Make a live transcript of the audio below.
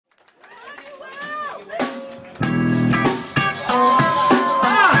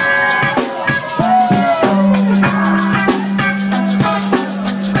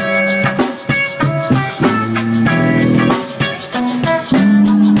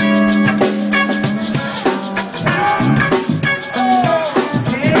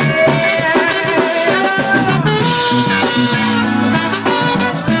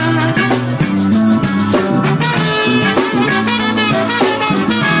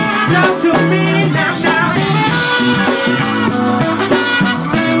Talk to me now, now.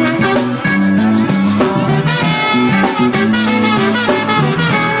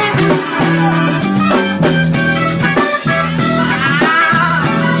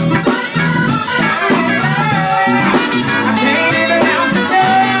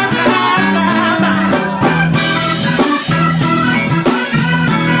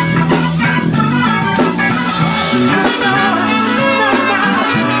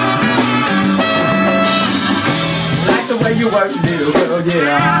 You work, little girl,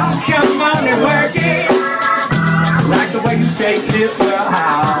 yeah. Come on and work it. Like the way you shake, little girl,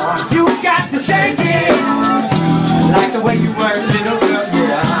 how? You got to shake it. Like the way you work, little girl,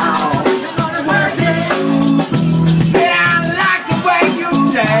 yeah. Come on and work it. Yeah, I like the way you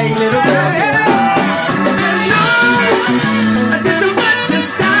shake, little girl, yeah. I just don't want to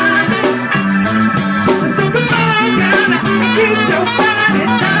stop. So come on, girl, keep your body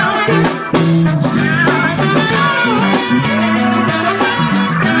down.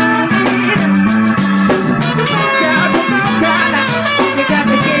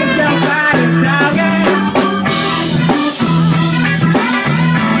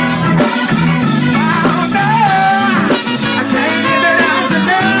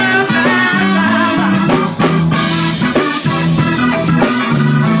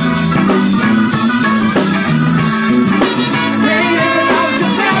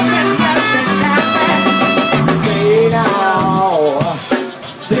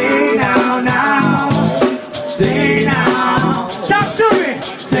 Say now, now. Say now, now.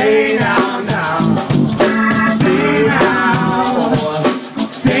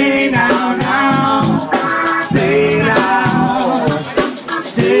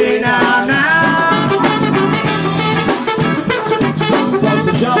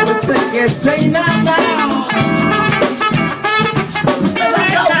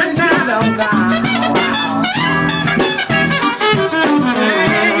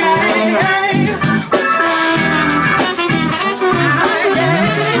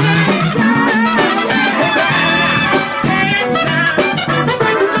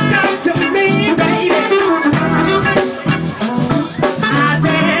 Talk to me, baby. I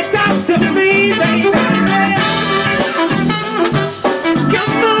said, talk to me, baby.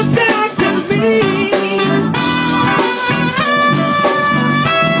 Come on, talk to me.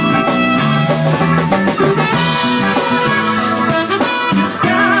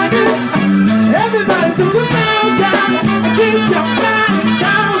 Everybody to the sound, God. Keep your body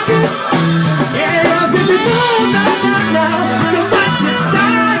talking. Yeah, this is all now. So what you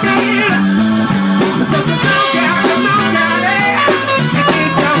started? So come on, God, and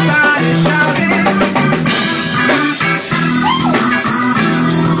keep your body talking.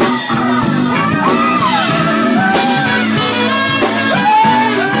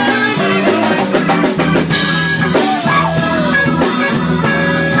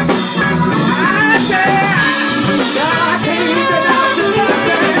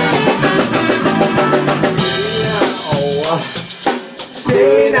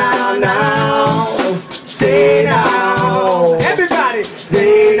 Say now, now. Say now. Everybody,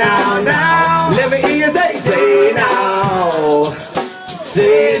 Say now, now. Let me hear you say now.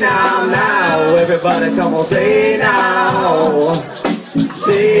 Say now, now. Everybody come on, say now.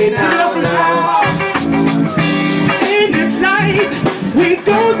 Say now, now. in this life, we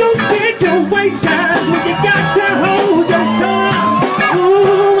go through situations where you got to hold your tongue.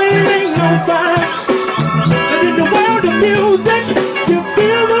 Ooh, it ain't no fun. But in the world of music, you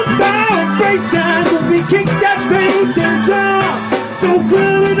feel the vibration. We kick that bass and drum. So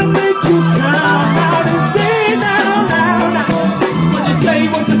good it'll make you come out and say now, now, now. What you say,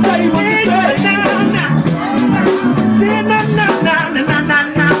 what you say, what you say? Now, now. Say now, now, now, now, now,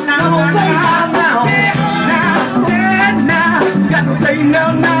 now, now. Come on, say now, now. Say now, say now. Got to say now,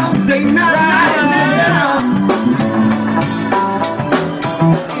 now, say now, now, now.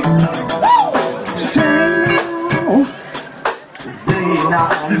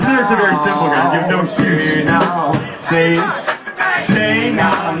 These lyrics are very simple, guys. You have no shoes. Now, say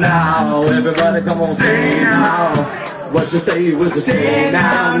now, now. Everybody come on, say now. What you say, what you say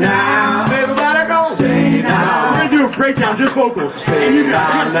now, now. Everybody go, say now. We're gonna do a breakdown, just vocals. Say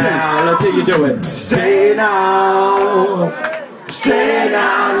now, now. Let's see you do it. Say now. Say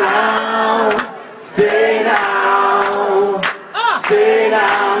now, now. Say now. Say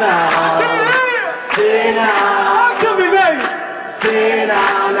now, now. Say now. Talk to me, baby. Say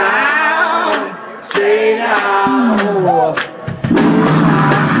now, now. Say now.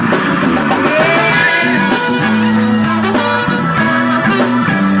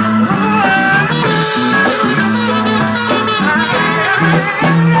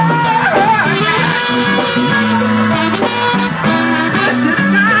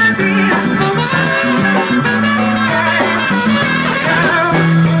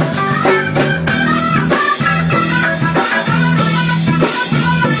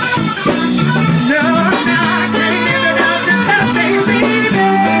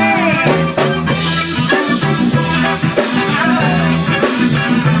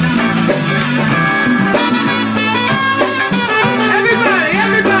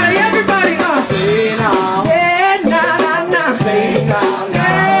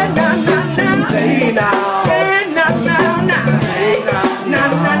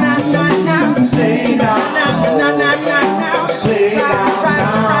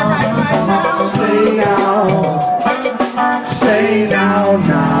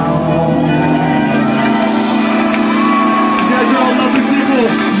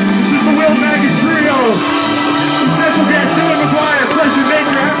 Magid trio. Special guest, McGuire,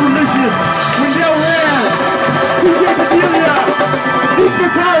 Pleasuremaker, Afrolicious, Wendell, Qique, Padilla, Ziek,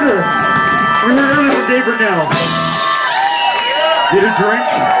 McCarter. We're here early for Dave now. Get a drink,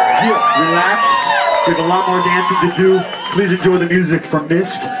 relax. We have a lot more dancing to do. Please enjoy the music from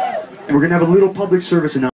Misk. And we're going to have a little public service announcement.